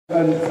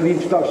And for the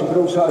introduction, but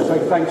also to say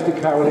thanks to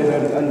Carolyn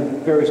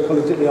and various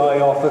colleagues at the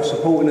IAR for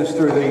supporting us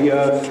through the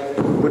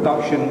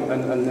production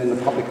and then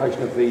the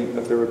publication of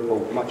the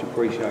report. Much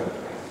appreciated.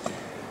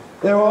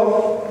 There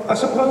are, I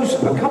suppose,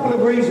 a couple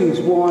of reasons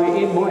why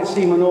it might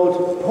seem an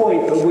odd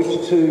point at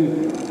which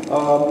to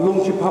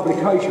launch a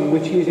publication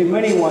which is in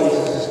many ways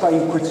a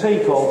sustained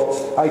critique of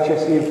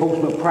HSE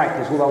enforcement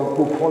practice, although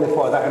we'll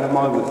qualify that in a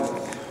moment.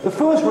 The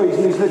first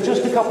reason is that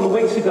just a couple of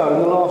weeks ago,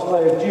 on the last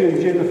day of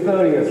June the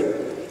 30th,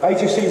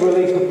 HSE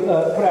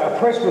put out a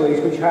press release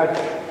which had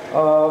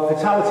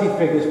fatality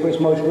figures for its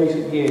most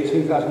recent year,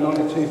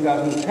 2009 to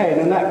 2010,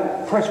 and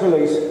that press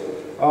release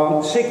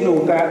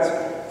signalled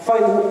that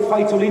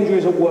fatal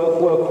injuries at work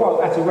were,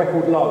 quote, at a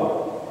record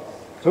low.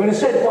 So in a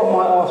sense, one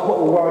might ask what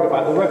we're worried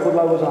about. The record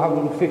low was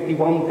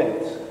 151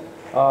 deaths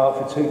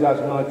for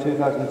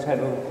 2009-2010,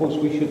 and of course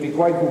we should be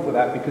grateful for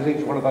that because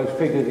each one of those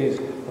figures is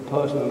a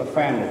person and a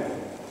family.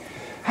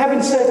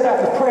 Having said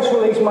that, the press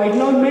release made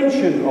no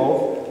mention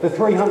of the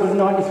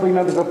 393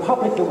 members of the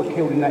public that were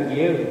killed in that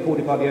year, as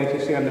reported by the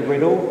HSE and the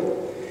Riddle.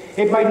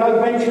 It made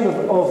no mention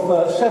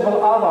of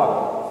several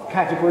other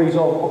categories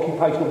of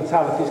occupational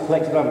fatalities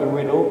collected under the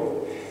Riddle.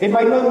 It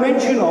made no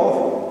mention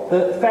of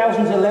the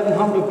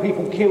 1,100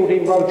 people killed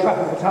in road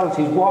traffic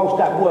fatalities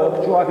whilst at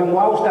work, driving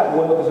whilst at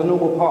work as a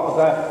normal part of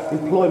their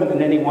employment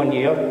in any one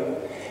year.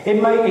 It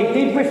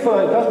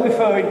does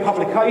refer in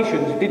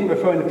publications, it didn't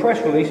refer in the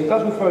press release, it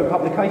does refer in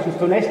publications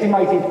to an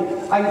estimated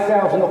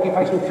 8,000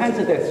 occupational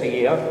cancer deaths a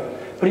year,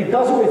 but it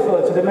doesn't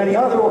refer to the many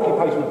other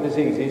occupational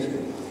diseases,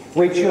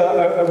 which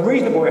a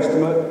reasonable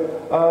estimate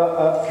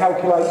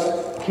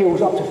calculates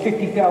kills up to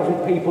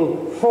 50,000 people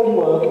from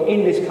work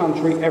in this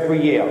country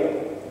every year.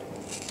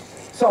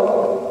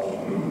 So,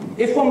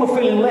 if one were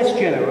feeling less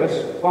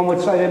generous, one would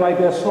say there may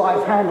be a sleight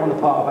of hand on the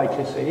part of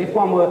HSE. If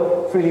one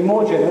were feeling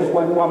more generous,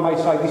 one may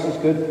say this is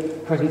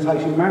good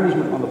presentation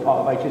management on the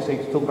part of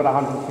HSE to talk about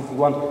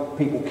 151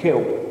 people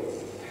killed.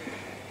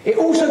 It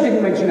also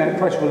didn't mention that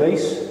press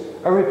release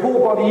a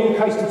report by the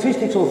UK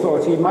Statistics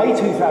Authority in May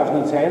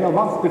 2010, a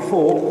month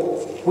before,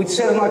 which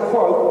said, and I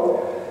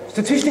quote,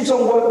 "Statistics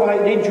on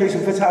work-related injuries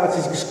and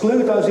fatalities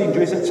exclude those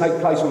injuries that take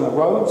place on the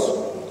roads,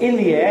 in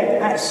the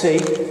air, at sea,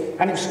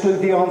 and exclude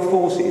the armed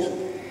forces.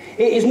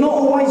 It is not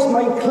always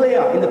made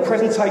clear in the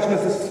presentation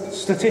of the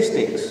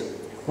statistics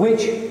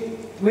which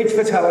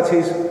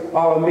fatalities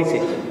are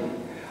omitted.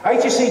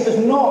 HSE does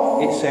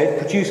not," it said,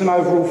 "produce an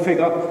overall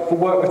figure for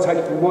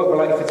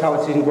work-related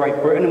fatalities in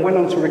Great Britain," and went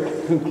on to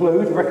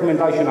conclude,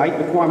 Recommendation 8,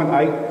 Requirement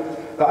 8,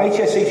 that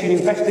HSE should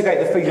investigate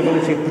the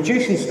feasibility of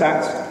producing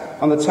stats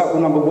on the total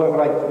number of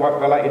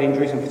work-related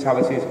injuries and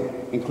fatalities,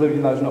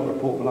 including those not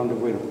reported under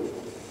Riddle.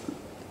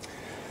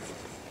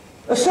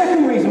 A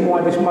second reason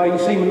why this may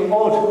seem an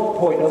odd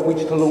point at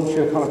which to launch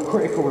a kind of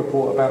critical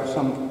report about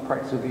some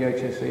practice of the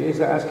HSE is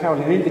that, as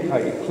Carolyn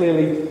indicated,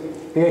 clearly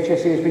the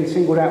HSE has been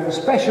singled out for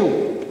special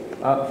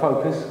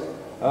focus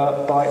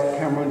by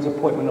Cameron's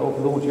appointment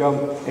of Lord Young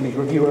in his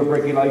review of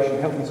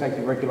regulation, health and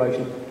safety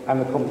regulation and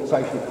the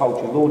compensation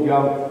culture. Lord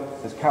Young,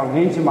 as Carolyn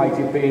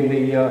intimated, being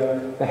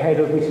the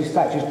head of Mrs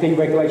Thatcher's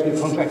deregulation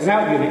of contracting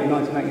out unit in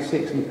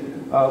 1986,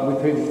 and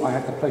with whom I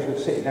had the pleasure of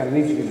sitting down and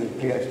interviewing as a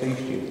PhD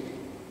student.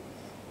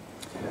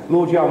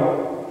 Lord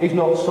Young is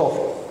not soft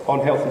on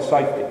health and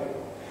safety.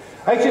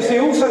 HSE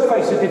also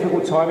faces a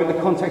difficult time in the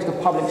context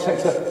of public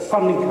sector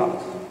funding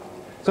cuts.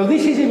 So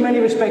this is in many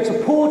respects a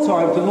poor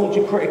time to launch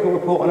a critical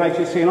report on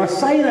HSE, and I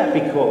say that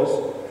because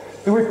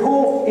the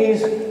report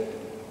is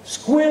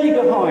squarely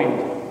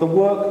behind the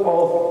work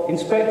of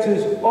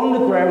inspectors on the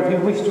ground who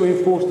wish to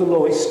enforce the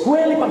law. It's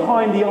squarely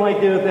behind the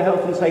idea of the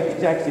Health and Safety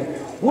Executive.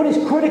 What it's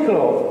critical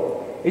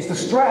of is the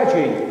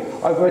strategy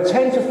over a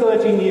 10 to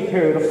 13 year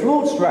period, a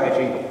flawed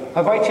strategy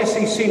of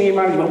HSE senior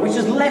management, which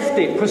has left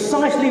it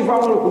precisely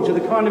vulnerable to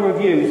the kind of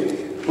reviews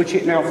which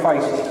it now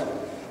faces.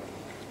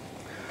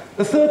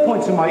 The third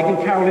point to make, and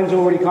Carolyn's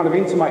already kind of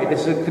intimated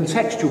this, is a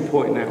contextual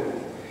point now,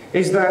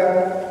 is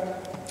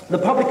that the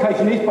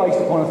publication is based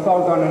upon a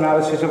thorough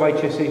analysis of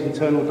HSE's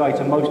internal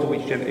data, most of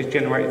which is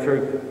generated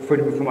through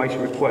Freedom of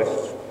Information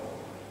requests.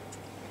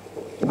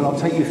 And I'll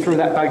take you through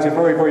that data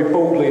very, very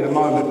boldly in a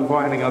moment,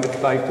 inviting other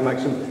Dave to make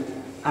some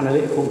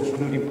analytical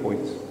concluding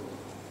points.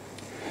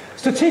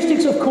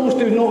 Statistics, of course,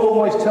 do not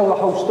always tell the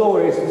whole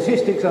story.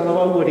 Statistics, as I've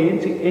already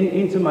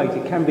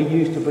intimated, can be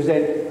used to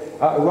present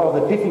a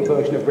rather different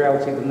version of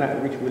reality than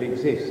that which really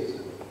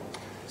exists.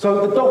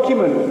 So the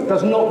document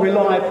does not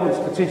rely upon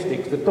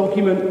statistics. The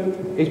document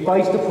is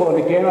based upon,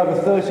 again, over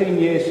 13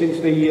 years since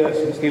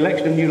the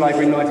election of New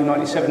Labour in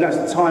 1997. That's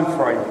the time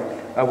frame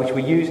which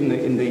we use in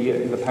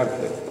the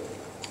pamphlet.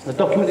 The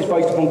document is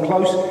based upon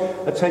close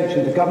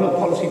attention to government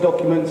policy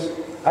documents,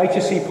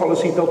 HSE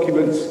policy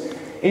documents,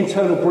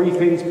 internal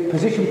briefings,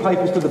 position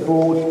papers to the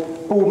board,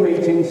 board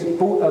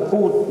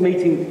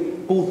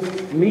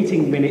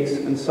meeting minutes,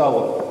 and so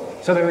on.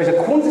 So there is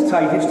a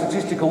quantitative,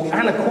 statistical,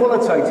 and a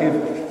qualitative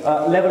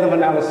level of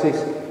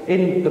analysis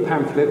in the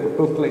pamphlet, the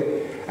booklet,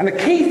 And the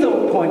key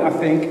thought point, I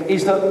think,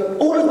 is that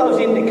all of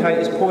those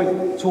indicators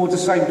point towards the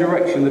same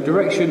direction, the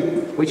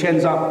direction which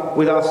ends up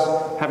with us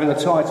having the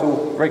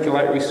title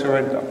regulatory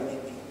surrender.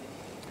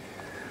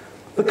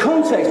 The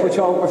context, which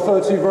I'll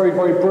refer to very,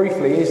 very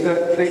briefly, is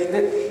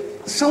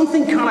that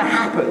something kind of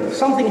happened.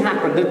 Something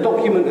happened. The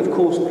document, of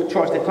course,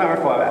 tries to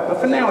clarify that. But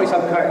for now, it's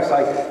okay to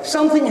say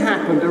something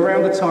happened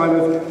around the time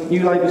of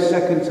New Labour's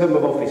second term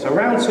of office,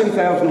 around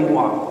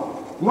 2001.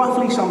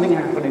 Roughly something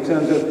happened in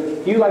terms of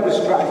New Labour's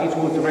strategy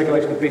towards the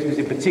regulation of business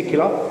in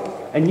particular,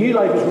 and New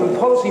Labour's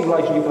policy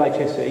relationship with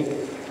HSE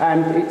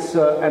and its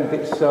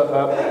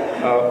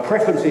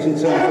preferences in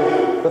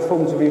terms of the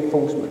forms of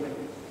enforcement.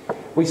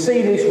 We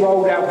see this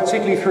rolled out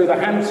particularly through the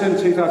Hampton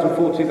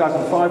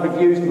 2004-2005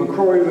 reviews, the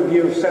McCrory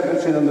review of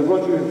sentencing and the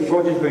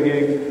Rogers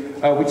review,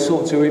 which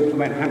sought to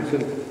implement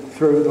Hampton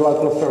through the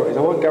local authorities.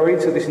 I won't go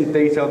into this in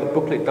detail, the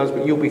booklet does,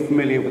 but you'll be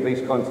familiar with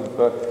these kinds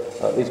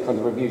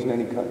of reviews in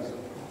any case.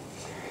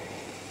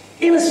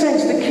 In a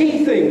sense, the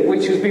key thing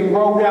which has been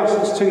rolled out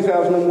since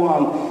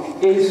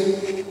 2001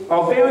 is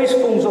our various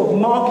forms of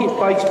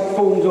market-based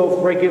forms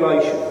of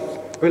regulation,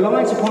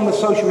 reliance upon the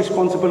social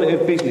responsibility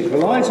of business,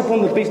 reliance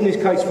upon the business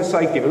case for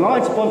safety,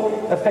 reliance upon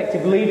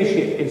effective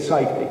leadership in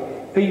safety.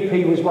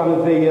 BP was one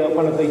of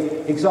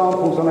the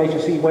examples on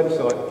HSE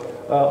website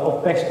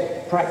of best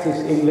practice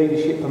in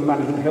leadership and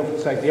management, health and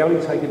safety, only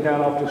taken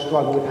down after a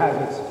struggle with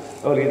hazards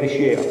earlier this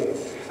year.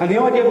 And the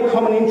idea of a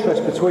common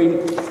interest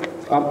between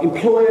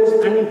employers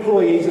and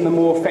employees in the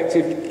more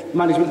effective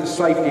management of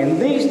safety. And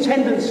these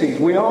tendencies,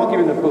 we argue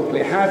in the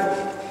booklet,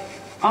 have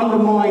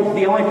undermined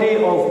the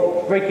idea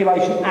of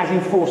regulation as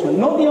enforcement.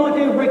 Not the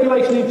idea of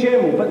regulation in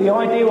general, but the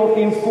idea of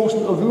the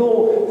enforcement of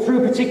law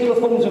through particular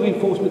forms of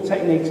enforcement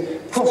techniques,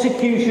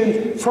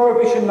 prosecution,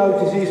 prohibition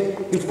notices,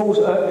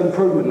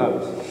 improvement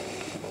notices.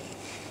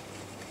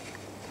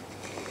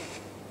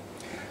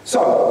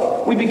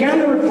 So, we began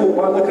the report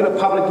by looking at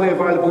publicly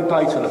available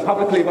data. The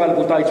publicly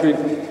available data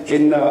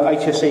in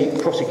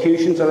HSE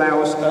prosecutions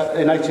allow us,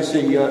 in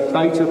HSE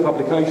data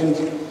publications,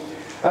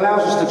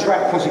 allows us to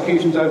track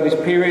prosecutions over this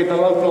period. The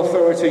local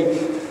authority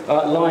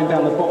line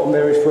down the bottom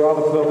there is for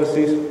other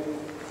purposes.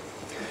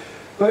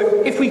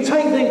 But if we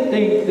take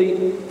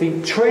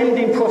the trend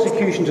in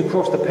prosecutions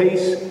across the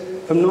piece,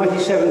 from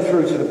 97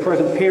 through to the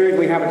present period,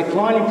 we have a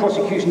decline in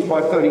prosecutions by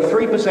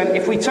 33%.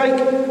 If we take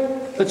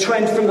the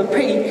trend from the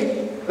peak,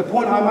 the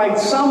point I made,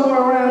 somewhere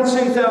around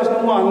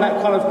 2001,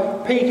 that kind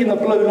of peak in the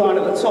blue line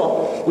at the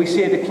top, we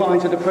see a decline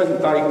to the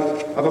present day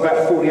of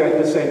about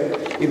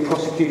 48% in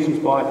prosecutions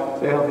by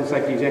the Health and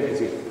Safety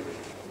Executive.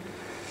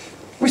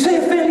 We see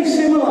a fairly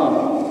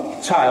similar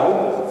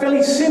tail,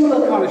 fairly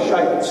similar kind of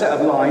shape, set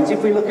of lines,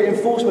 if we look at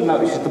enforcement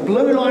notices. The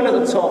blue line at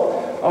the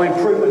top are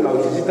improvement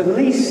notices. It's the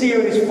least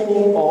serious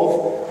form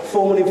of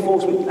formal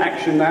enforcement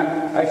action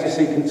that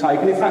HSE can take.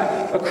 And in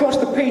fact, across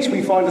the piece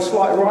we find a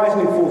slight rise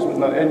in improvement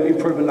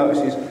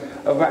notices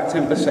of about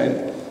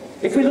 10%.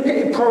 If we look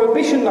at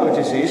prohibition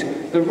notices,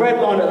 the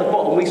red line at the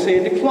bottom, we see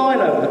a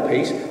decline over the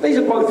piece. These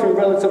are both through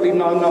relatively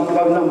low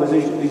numbers,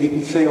 as you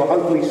can see, or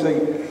hopefully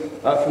see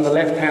from the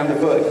left hand, the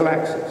vertical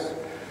axis.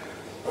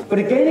 But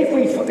again, if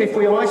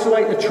we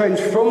isolate the trends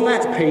from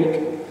that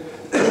peak,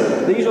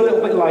 these are a little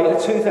bit later,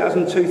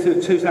 2002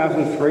 to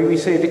 2003, we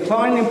see a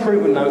decline in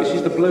improvement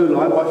notices, the blue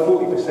line, by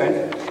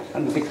 40%,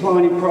 and the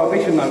decline in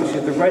prohibition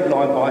notices, the red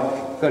line, by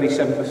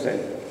 37%.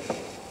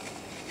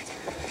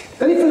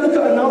 Then if we look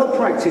at another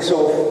practice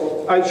of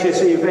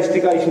HSE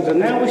investigations, and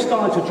now we're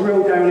starting to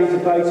drill down into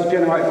data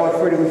generated by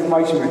Freedom of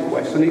Information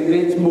requests, and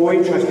it's more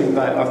interesting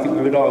than I think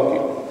we would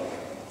argue.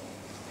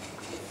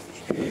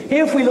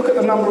 Here, if we look at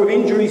the number of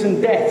injuries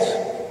and deaths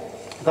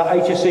that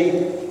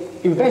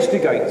HSE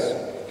investigates,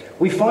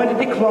 we find a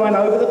decline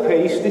over the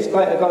piece. This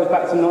data goes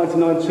back to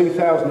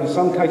 1999-2000. In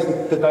some cases,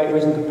 the data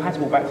isn't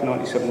compatible back to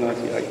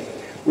 97-98.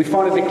 We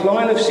find a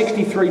decline of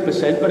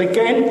 63%, but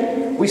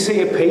again, we see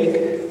a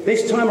peak.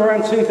 This time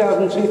around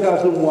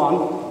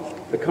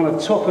 2000-2001, the kind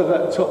of top of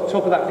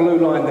that blue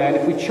line there. And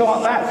if we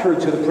chart that through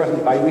to the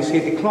present day, we see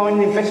a decline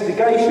in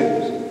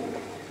investigations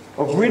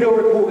of real or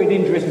reported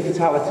injuries and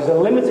fatalities, a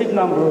limited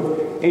number of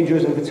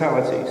injuries and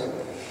fatalities,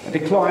 a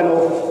decline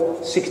of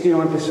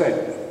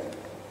 69%.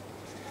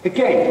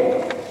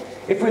 Again,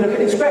 if we look at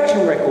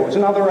inspection records,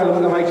 another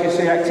element of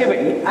HSE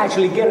activity,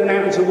 actually getting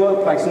out into the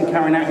workplace and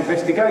carrying out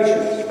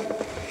investigations.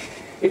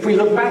 If we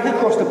look back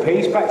across the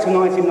piece, back to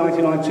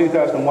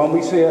 1999-2001,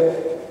 we see a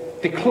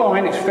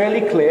decline, it's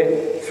fairly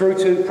clear, through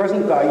to the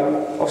present day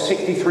of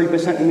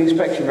 63% in the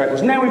inspection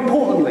records. Now,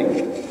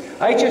 importantly,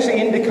 HSE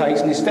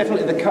indicates, and it's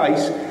definitely the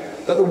case,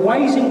 that the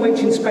ways in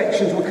which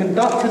inspections were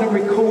conducted and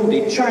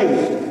recorded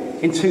changed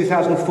in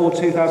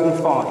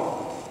 2004-2005.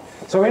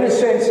 So in a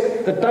sense,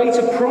 the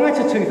data prior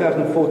to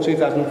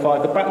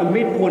 2004-2005, about the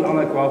midpoint on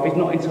that graph, is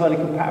not entirely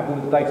compatible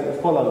with the data that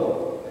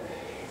follows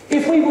it.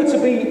 If we were to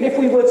take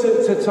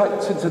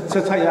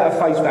that at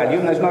face value,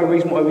 and there's no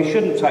reason why we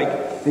shouldn't take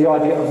the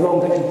idea of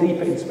longer and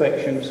deeper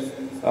inspections,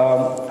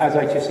 as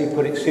HSE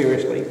put it,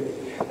 seriously,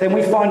 then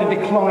we find a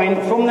decline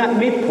from that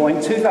midpoint,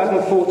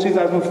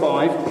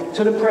 2004-2005,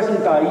 to the present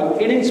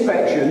day in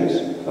inspections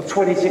of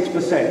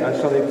 26%. And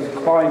so they've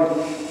declined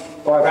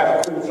by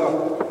about a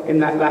quarter in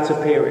that latter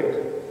period.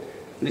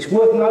 And it's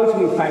worth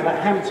noting, in fact, that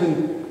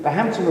the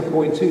Hampton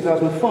report in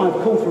 2005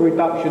 called for a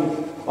reduction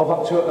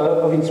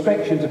of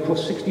inspections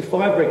across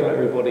 65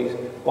 regulatory bodies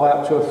by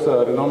up to a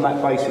third, and on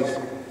that basis,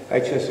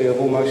 HSE have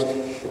almost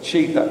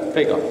achieved that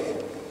figure.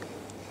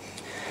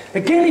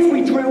 Again, if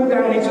we drill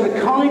down into the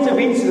kinds of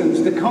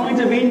incidents, the kinds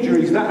of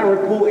injuries that are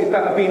reported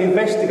that have been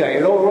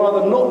investigated, or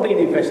rather not been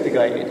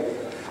investigated,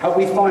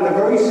 we find a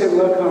very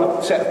similar kind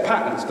of set of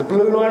patterns. The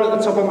blue line at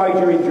the top are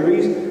major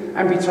injuries,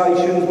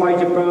 amputations,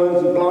 major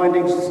burns and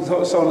blindings,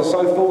 so on and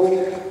so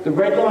forth. The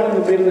red line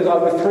in the middle is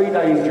over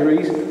 3-day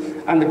injuries,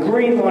 and the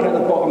green line at the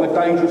bottom are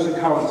dangerous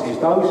occurrences.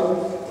 Those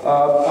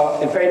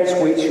are events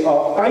which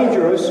are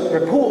dangerous,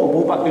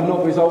 reportable, but do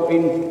not result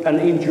in an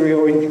injury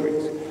or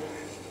injuries.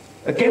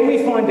 Again,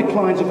 we find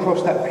declines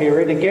across that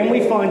period. Again,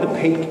 we find a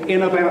peak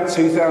in about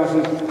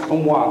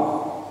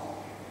 2001.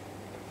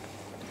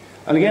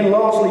 And again,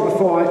 lastly,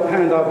 before I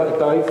hand over to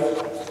Dave,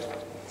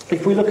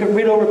 if we look at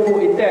real or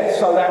reported deaths,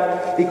 so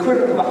that the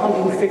equivalent of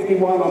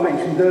 151 I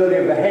mentioned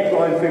earlier, the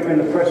headline figure in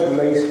the press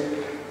release,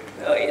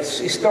 it's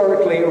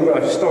historically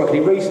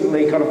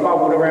recently kind of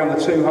bubbled around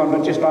the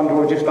 200, just under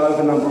or just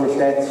over number of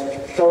deaths.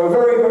 So a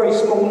very, very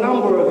small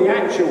number of the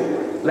actual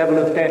level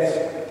of deaths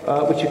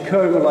which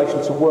occur in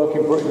relation to work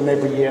in Britain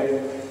every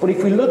year. But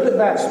if we look at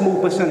that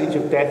small percentage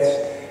of deaths,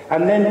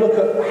 and then look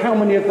at how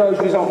many of those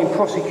result in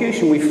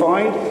prosecution, we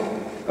find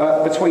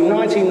between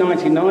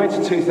 1999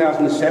 to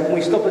 2007,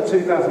 we stop at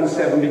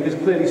 2007 because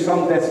clearly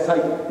some deaths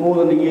take more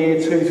than a year,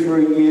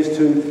 2-3 years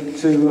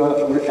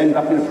to end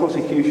up in a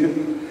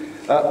prosecution.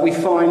 We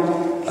find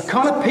a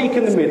kind of peak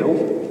in the middle,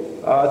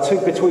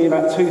 between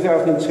about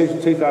 2002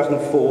 to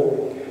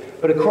 2004,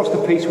 but across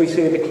the piece we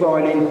see a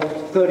decline in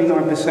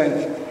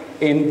 39%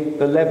 in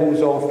the levels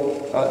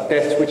of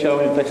deaths which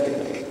are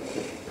investigated.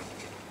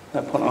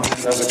 At that point I'll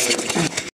hand over to